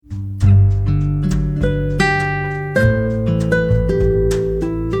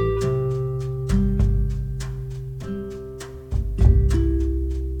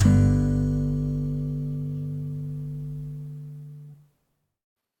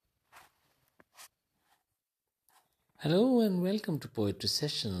Hello and welcome to Poetry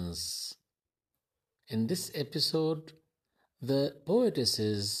Sessions. In this episode, the poetess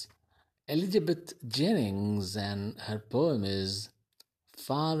is Elizabeth Jennings and her poem is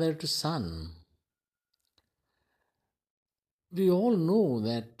Father to Son. We all know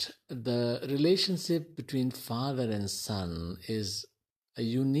that the relationship between father and son is a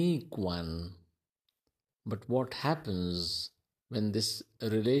unique one. But what happens when this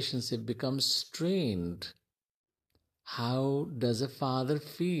relationship becomes strained? How does a father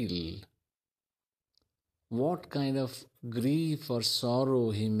feel? What kind of grief or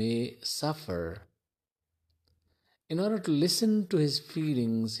sorrow he may suffer? In order to listen to his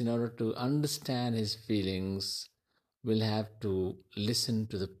feelings, in order to understand his feelings, we'll have to listen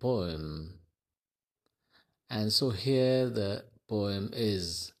to the poem. And so here the poem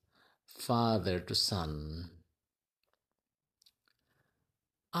is Father to Son.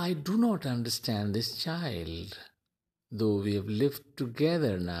 I do not understand this child, though we have lived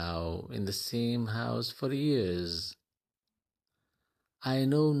together now in the same house for years. I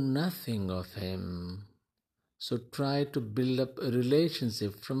know nothing of him, so try to build up a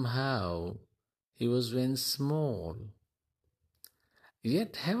relationship from how he was when small.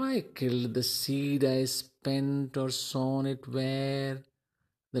 Yet have I killed the seed I spent or sown it where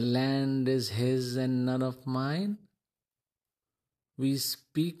the land is his and none of mine? We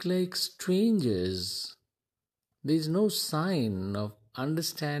speak like strangers. There is no sign of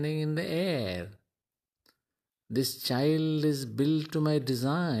understanding in the air. This child is built to my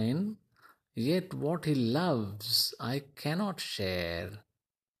design, yet what he loves I cannot share.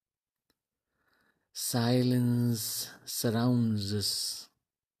 Silence surrounds us.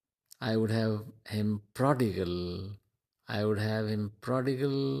 I would have him prodigal. I would have him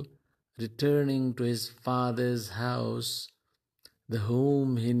prodigal, returning to his father's house, the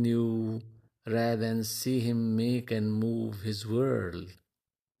home he knew, rather than see him make and move his world.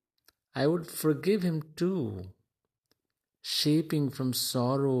 I would forgive him too, shaping from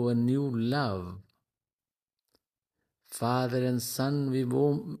sorrow a new love. Father and son,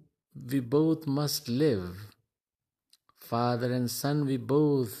 we both must live. Father and son, we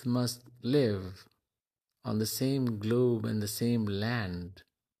both must live on the same globe and the same land.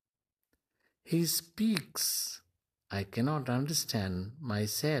 He speaks. I cannot understand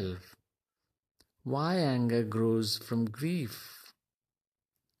myself. Why anger grows from grief?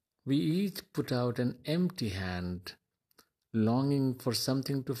 We each put out an empty hand, longing for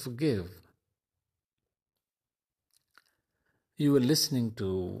something to forgive. You were listening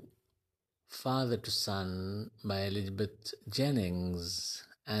to Father to Son by Elizabeth Jennings,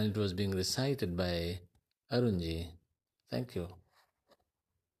 and it was being recited by Arunji. Thank you.